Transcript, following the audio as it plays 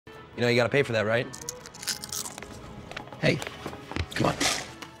You know you gotta pay for that, right? Hey, come on.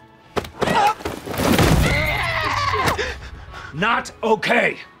 Not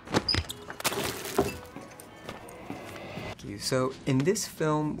okay. So, in this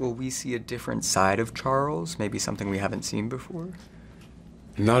film, will we see a different side of Charles? Maybe something we haven't seen before?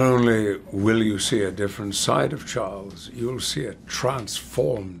 Not only will you see a different side of Charles, you'll see a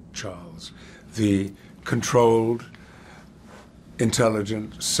transformed Charles. The controlled,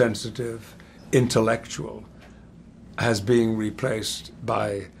 intelligent, sensitive, intellectual has been replaced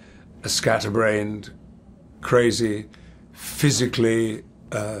by a scatterbrained, crazy, physically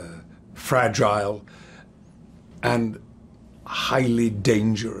fragile, and highly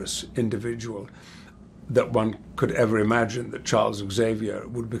dangerous individual that one could ever imagine that Charles Xavier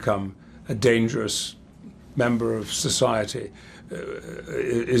would become a dangerous member of society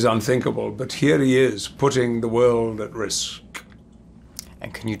is unthinkable. But here he is, putting the world at risk.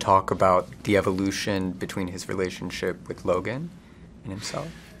 And can you talk about the evolution between his relationship with Logan and himself?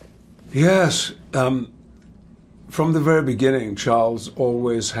 Yes. From the very beginning, Charles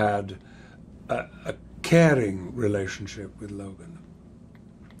always had a caring relationship with Logan.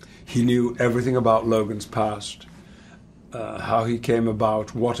 He knew everything about Logan's past, how he came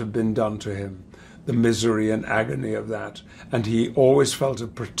about, what had been done to him, the misery and agony of that, and he always felt a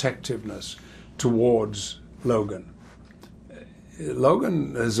protectiveness towards Logan.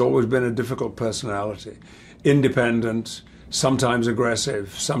 Logan has always been a difficult personality, independent, sometimes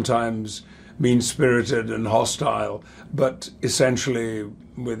aggressive, sometimes mean-spirited and hostile, but essentially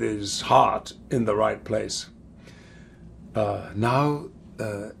with his heart in the right place. Now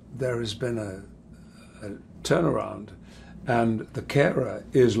there has been a turnaround, and the carer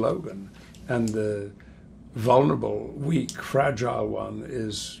is Logan, and the vulnerable, weak, fragile one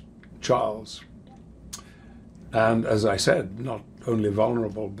is Charles. And as I said, not only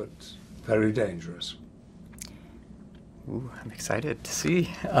vulnerable, but very dangerous. Ooh, I'm excited to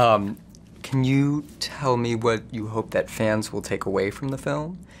see. Can you tell me what you hope that fans will take away from the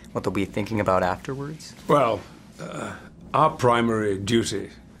film? What they'll be thinking about afterwards? Well, our primary duty,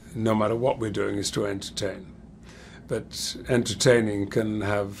 no matter what we're doing, is to entertain. But entertaining can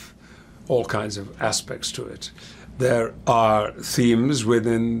have all kinds of aspects to it. There are themes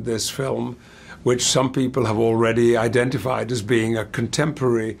within this film which some people have already identified as being a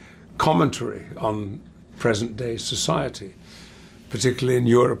contemporary commentary on present-day society, particularly in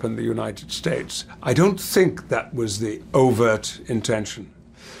Europe and the United States. I don't think that was the overt intention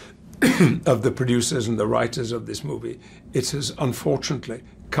of the producers and the writers of this movie. It has unfortunately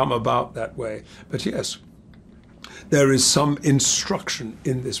come about that way. But yes, there is some instruction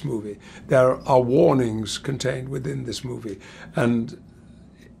in this movie. There are warnings contained within this movie. And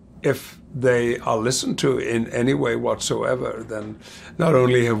if they are listened to in any way whatsoever, then not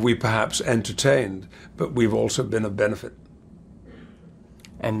only have we perhaps entertained, but we've also been of benefit.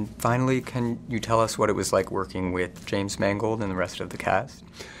 And finally, can you tell us what it was like working with James Mangold and the rest of the cast?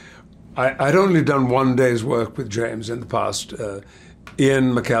 I'd only done one day's work with James in the past.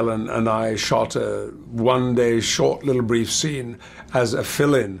 Ian McKellen and I shot a one-day short little brief scene as a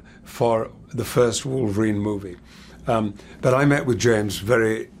fill-in for the first Wolverine movie. But I met with James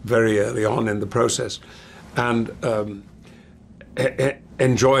very, very early on in the process, and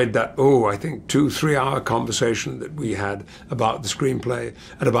enjoyed that, I think 2-3 hour conversation that we had about the screenplay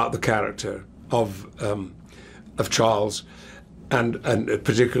and about the character of Charles, and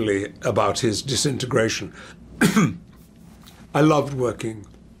particularly about his disintegration. I loved working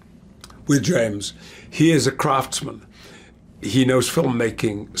with James. He is a craftsman. He knows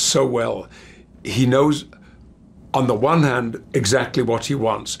filmmaking so well. He knows, on the one hand, exactly what he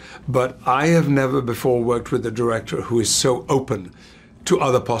wants, but I have never before worked with a director who is so open to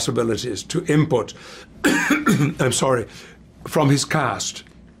other possibilities, to input, I'm sorry, from his cast,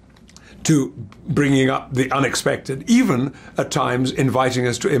 to bringing up the unexpected, even at times inviting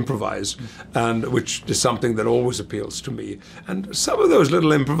us to improvise, and which is something that always appeals to me. And some of those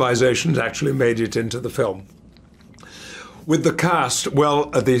little improvisations actually made it into the film. With the cast, well,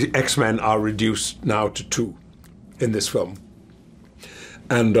 the X-Men are reduced now to 2 in this film.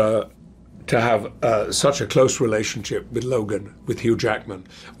 And to have such a close relationship with Logan, with Hugh Jackman,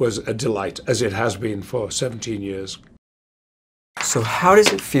 was a delight, as it has been for 17 years. So how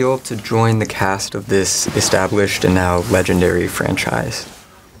does it feel to join the cast of this established and now legendary franchise?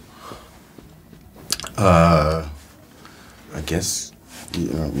 I guess,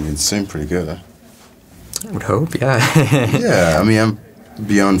 it seemed pretty good. I would hope, yeah. Yeah, I mean, I'm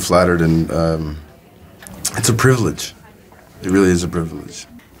beyond flattered, and it's a privilege. It really is a privilege.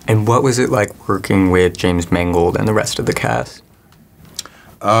 And what was it like working with James Mangold and the rest of the cast?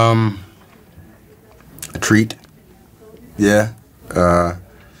 A treat. Yeah.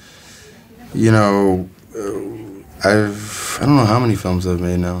 You know, I don't know how many films I've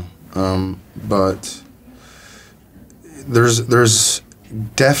made now, but there's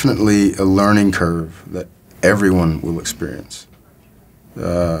definitely a learning curve that everyone will experience.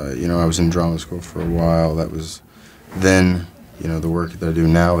 You know, I was in drama school for a while. That was then. You know, the work that I do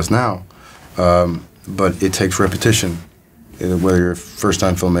now is now. But it takes repetition. Whether you're a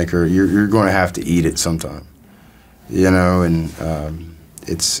first-time filmmaker, you're going to have to eat it sometime. You know, and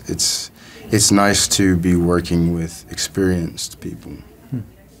it's nice to be working with experienced people.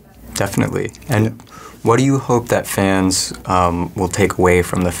 Definitely. And what do you hope that fans will take away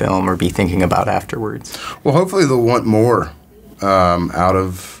from the film or be thinking about afterwards? Well, hopefully they'll want more out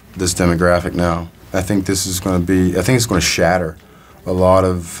of this demographic now. I think this is going to be, I think it's going to shatter a lot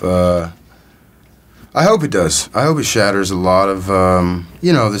of, I hope it does. I hope it shatters a lot of,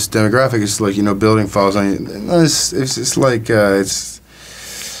 you know, this demographic is like, you know, building falls on you. It's like,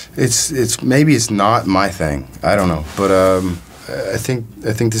 it's maybe it's not my thing. I don't know. But I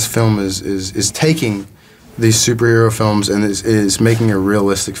think this film is taking these superhero films and is making a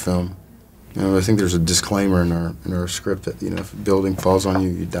realistic film. You know, I think there's a disclaimer in our script that, you know, if a building falls on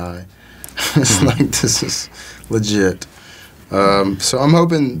you, you die. It's like, this is legit. So I'm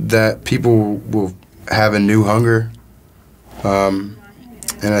hoping that people will have a new hunger, and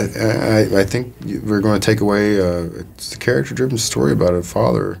I think we're going to take away it's a character-driven story about a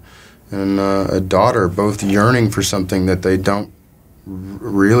father and a daughter both yearning for something that they don't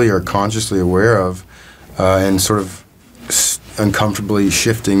really are consciously aware of, and sort of uncomfortably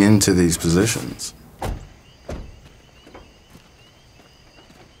shifting into these positions.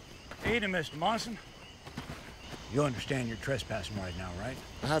 Evening, Mr. Monson. You understand you're trespassing right now, right?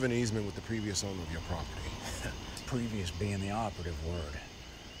 I have an easement with the previous owner of your property. Previous being the operative word.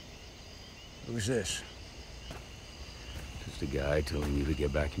 Who's this? Just a guy telling you to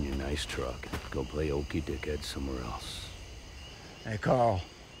get back in your nice truck. Go play okey dickhead somewhere else. Hey, Carl.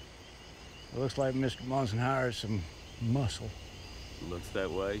 It looks like Mr. Monson hires some muscle. Looks that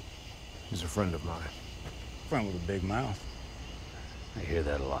way. He's a friend of mine. Friend with a big mouth. I hear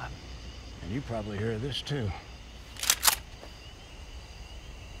that a lot. And you probably hear this, too.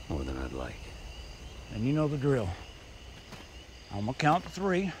 More than I'd like. And you know the drill. I'm gonna count to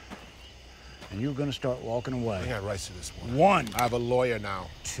 3, and you're gonna start walking away. I got rights to this one. 1. I have a lawyer now.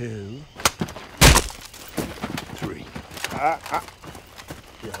 2. 3. You all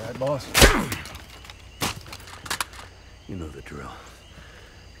right, boss? You know the drill.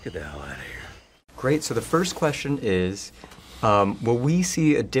 Get the hell out of here. Great. So the first question is, will we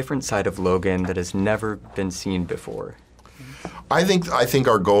see a different side of Logan that has never been seen before? I think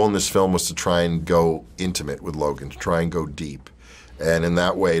our goal in this film was to try and go intimate with Logan, to try and go deep, and in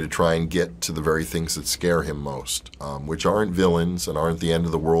that way to try and get to the very things that scare him most, which aren't villains and aren't the end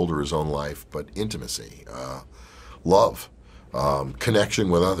of the world or his own life, but intimacy, love, connection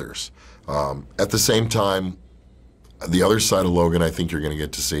with others. At the same time, the other side of Logan I think you're going to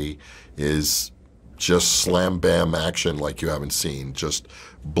get to see is just slam-bam action like you haven't seen, just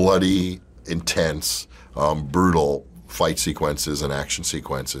bloody, intense, brutal fight sequences and action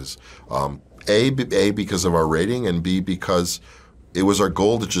sequences. A, because of our rating, and B, because it was our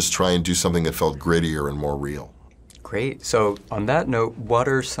goal to just try and do something that felt grittier and more real. Great. So on that note, what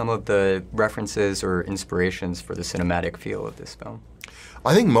are some of the references or inspirations for the cinematic feel of this film?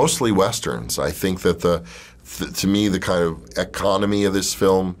 I think mostly Westerns. I think that to me, the kind of economy of this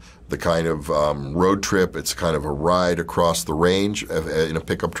film, the kind of road trip, it's kind of a ride across the range in a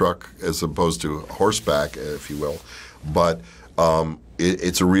pickup truck as opposed to horseback, if you will. But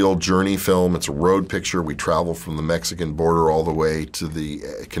it's a real journey film. It's a road picture. We travel from the Mexican border all the way to the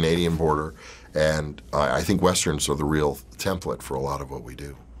Canadian border. And I think Westerns are the real template for a lot of what we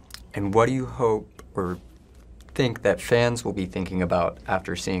do. And what do you hope or think that fans will be thinking about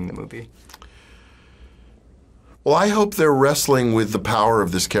after seeing the movie? Well, I hope they're wrestling with the power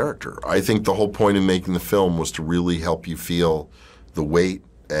of this character. I think the whole point of making the film was to really help you feel the weight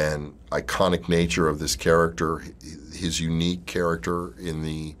and iconic nature of this character, his unique character in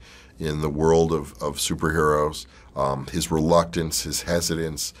the world of superheroes, his reluctance, his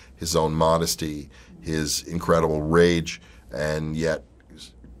hesitance, his own modesty, his incredible rage, and yet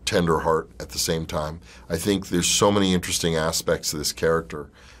tender heart at the same time. I think there's so many interesting aspects to this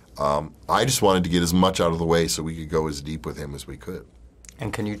character. I just wanted to get as much out of the way so we could go as deep with him as we could.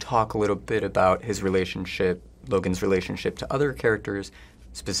 And can you talk a little bit about his relationship, Logan's relationship to other characters,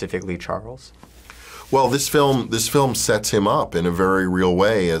 specifically Charles? Well, this film sets him up in a very real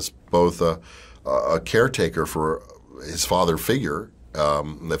way as both a caretaker for his father figure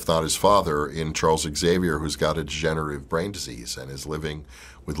if not his father, in Charles Xavier, who's got a degenerative brain disease and is living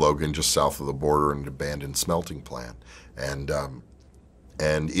with Logan just south of the border in an abandoned smelting plant. And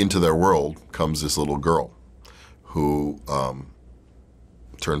into their world comes this little girl who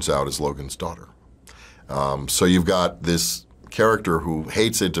turns out is Logan's daughter. So you've got this character who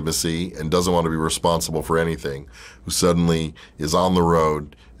hates intimacy and doesn't want to be responsible for anything, who suddenly is on the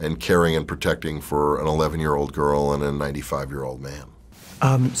road and caring and protecting for an 11-year-old girl and a 95-year-old man.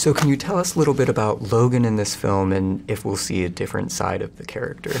 So can you tell us a little bit about Logan in this film and if we'll see a different side of the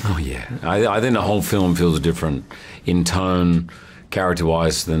character? Oh, yeah. I think the whole film feels different in tone,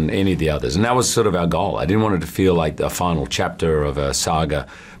 character-wise, than any of the others. And that was sort of our goal. I didn't want it to feel like the final chapter of a saga,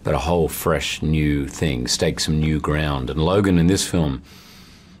 but a whole fresh new thing, stake some new ground. And Logan in this film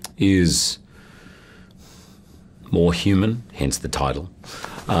is more human, hence the title.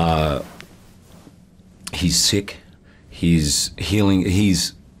 He's sick. He's healing,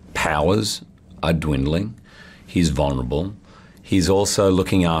 his powers are dwindling, he's vulnerable. He's also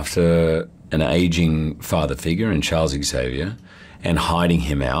looking after an aging father figure in Charles Xavier and hiding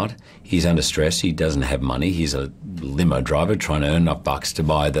him out. He's under stress, he doesn't have money, he's a limo driver trying to earn enough bucks to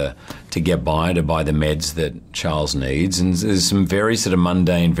buy the meds that Charles needs. And there's some very sort of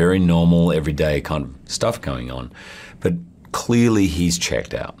mundane, very normal, everyday kind of stuff going on. But clearly he's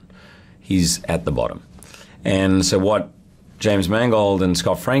checked out. He's at the bottom. And so what James Mangold and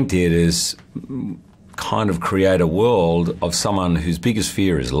Scott Frank did is kind of create a world of someone whose biggest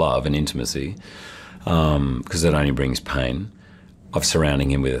fear is love and intimacy, because that only brings pain, of surrounding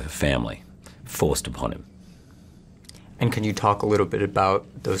him with a family, forced upon him. And can you talk a little bit about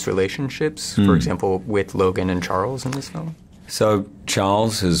those relationships, for example, with Logan and Charles in this film? So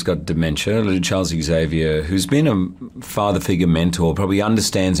Charles has got dementia. Charles Xavier, who's been a father figure mentor, probably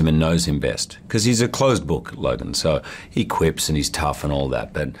understands him and knows him best, because he's a closed book, Logan. So he quips and he's tough and all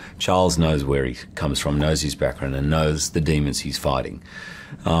that, but Charles knows where he comes from, knows his background, and knows the demons he's fighting.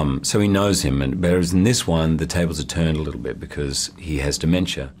 So he knows him, and whereas in this one, the tables are turned a little bit because he has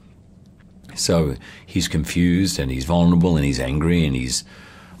dementia. So he's confused and he's vulnerable and he's angry and he's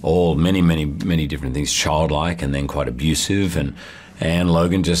all many different things, childlike and then quite abusive, and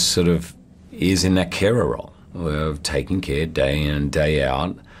Logan just sort of is in that carer role of taking care day in and day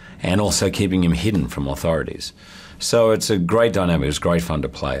out and also keeping him hidden from authorities. So it's a great dynamic. It was great fun to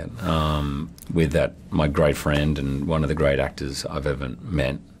play it with my great friend and one of the great actors I've ever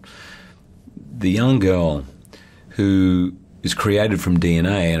met. The young girl who is created from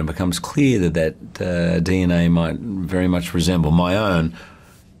DNA, and it becomes clear that DNA might very much resemble my own,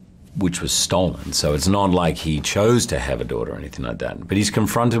 which was stolen. So it's not like he chose to have a daughter or anything like that. But he's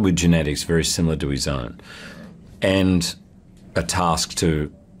confronted with genetics very similar to his own and a task to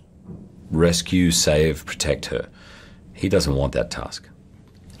rescue, save, protect her. He doesn't want that task.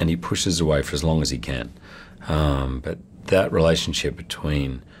 And he pushes away for as long as he can. But that relationship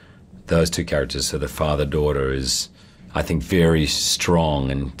between those two characters, so the father-daughter, is, I think, very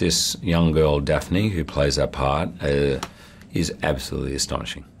strong. And this young girl, Daphne, who plays that part, is absolutely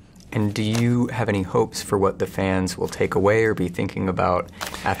astonishing. And do you have any hopes for what the fans will take away or be thinking about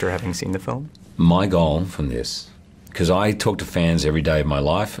after having seen the film? My goal from this, because I talk to fans every day of my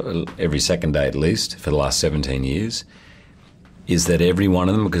life, every second day at least, for the last 17 years, is that every one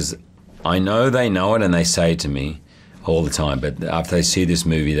of them, because I know they know it and they say it to me all the time, but after they see this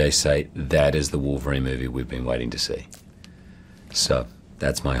movie, they say, that is the Wolverine movie we've been waiting to see. So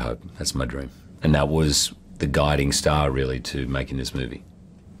that's my hope, that's my dream. And that was the guiding star, really, to making this movie.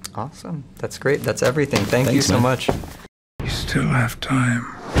 Awesome. That's great. That's everything. Thank you so much. You still have time.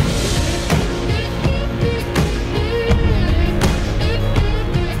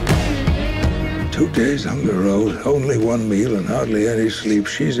 Two days on the road, only one meal and hardly any sleep.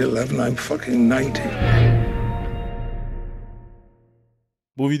 She's 11, I'm fucking 90.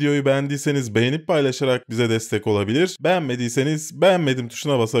 Bu videoyu beğendiyseniz beğenip paylaşarak bize destek olabilir. Beğenmediyseniz beğenmedim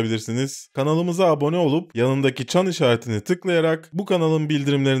tuşuna basabilirsiniz. Kanalımıza abone olup yanındaki çan işaretini tıklayarak bu kanalın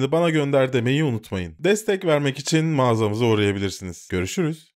bildirimlerini bana gönder demeyi unutmayın. Destek vermek için mağazamıza uğrayabilirsiniz. Görüşürüz.